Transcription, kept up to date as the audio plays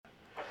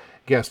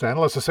Guest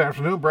analyst this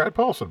afternoon, Brad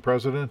Paulson,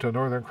 president of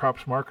Northern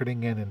Crops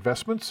Marketing and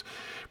Investments.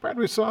 Brad,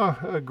 we saw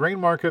a grain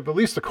market, at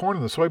least the corn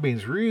and the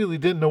soybeans, really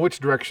didn't know which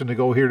direction to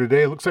go here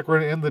today. It looks like we're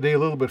going to end the day a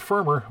little bit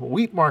firmer.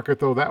 Wheat market,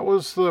 though, that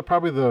was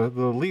probably the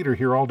leader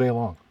here all day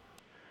long.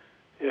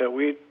 Yeah,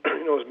 wheat,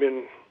 has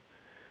been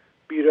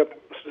beat up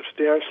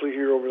substantially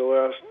here over the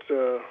last,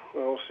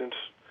 since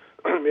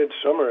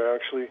midsummer,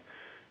 actually.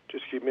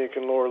 Just keep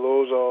making lower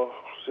lows all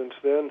since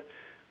then,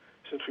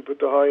 since we put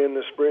the high in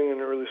the spring and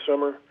early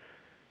summer.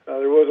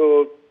 There was a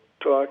little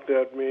talk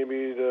that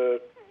maybe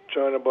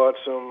China bought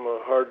some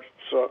hard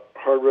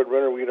red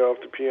runner wheat off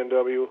the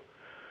PNW.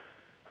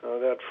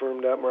 That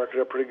firmed that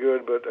market up pretty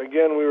good. But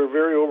again, we were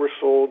very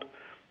oversold.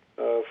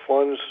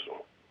 Funds,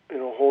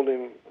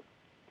 holding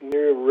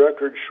near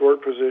record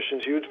short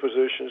positions, huge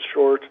positions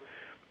short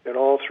in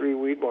all three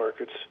wheat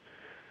markets.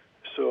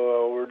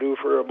 So we're due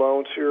for a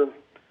bounce here.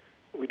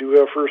 We do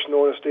have first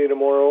notice day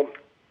tomorrow,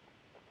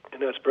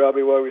 and that's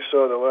probably why we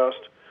saw the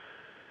last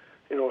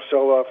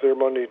sell off there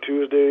Monday,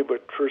 Tuesday,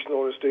 but first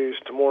notice day is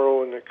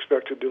tomorrow and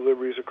expected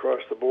deliveries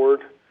across the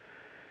board.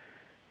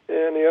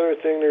 And the other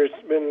thing, there's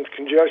been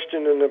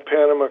congestion in the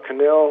Panama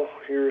Canal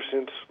here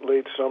since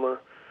late summer,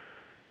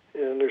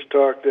 and there's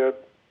talk that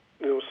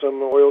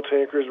some oil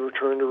tankers were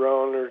turned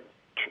around or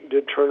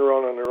did turn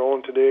around on their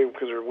own today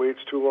because their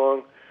wait's too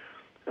long,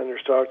 and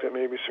there's talk that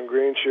maybe some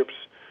grain ships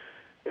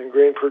and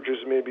grain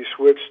purchases may be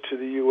switched to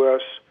the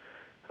U.S.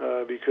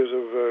 Because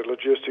of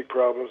logistic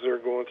problems that are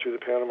going through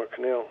the Panama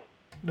Canal.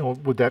 No,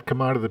 would that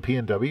come out of the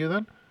PNW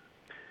then?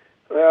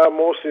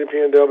 Mostly the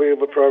PNW,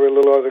 but probably a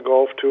little out of the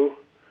Gulf too.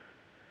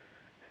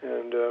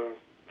 And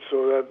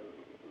so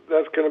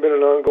that's kind of been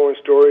an ongoing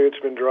story. It's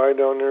been dry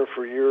down there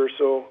for a year or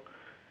so,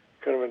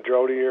 kind of a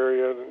droughty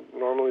area.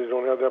 Normally you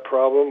don't have that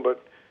problem,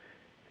 but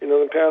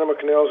the Panama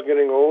Canal is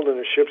getting old and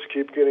the ships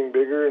keep getting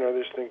bigger, and I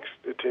just think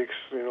it takes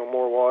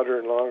more water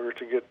and longer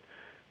to get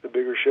the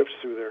bigger ships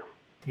through there.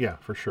 Yeah,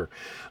 for sure.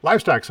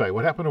 Livestock side,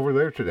 what happened over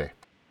there today?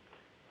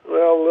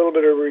 Well, a little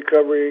bit of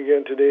recovery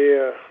again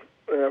today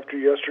after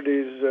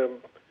yesterday's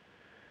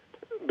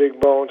big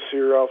bounce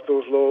here off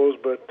those lows.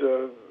 But,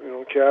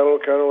 cattle,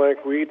 kind of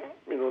like wheat,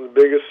 the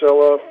biggest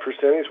sell-off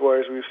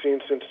percentage-wise we've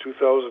seen since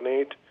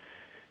 2008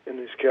 in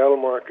these cattle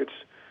markets.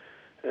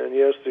 And,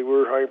 yes, they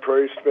were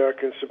high-priced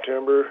back in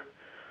September,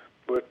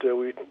 but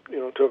we,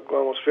 took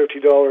almost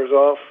 $50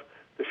 off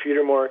the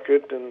feeder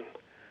market and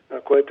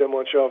not quite that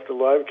much off the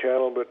live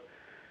cattle, but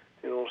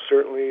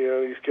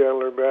certainly these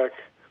cattle are back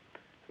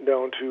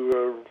down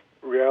to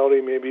reality,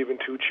 maybe even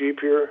too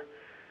cheap here.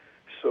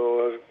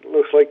 So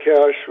looks like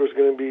cash was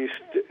going to be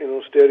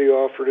steady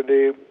offer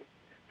today.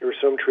 There was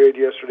some trade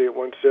yesterday at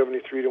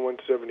 173 to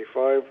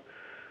 175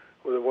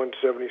 with a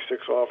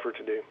 176 offer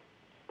today.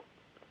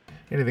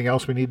 Anything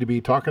else we need to be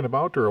talking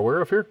about or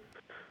aware of here?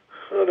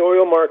 The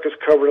oil market's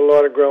covered a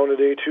lot of ground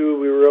today too.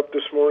 We were up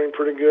this morning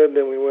pretty good,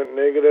 then we went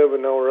negative,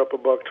 and now we're up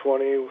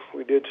 $1.20.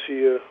 We did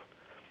see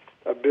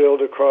a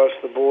build across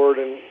the board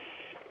in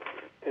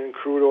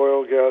crude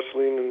oil,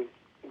 gasoline, and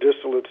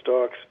distillate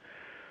stocks.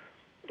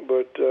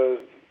 But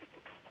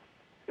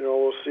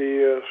we'll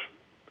see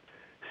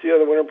how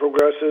the winter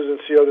progresses and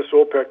see how this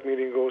OPEC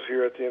meeting goes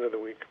here at the end of the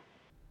week.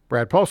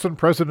 Brad Paulson,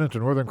 president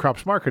of Northern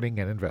Crops Marketing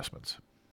and Investments.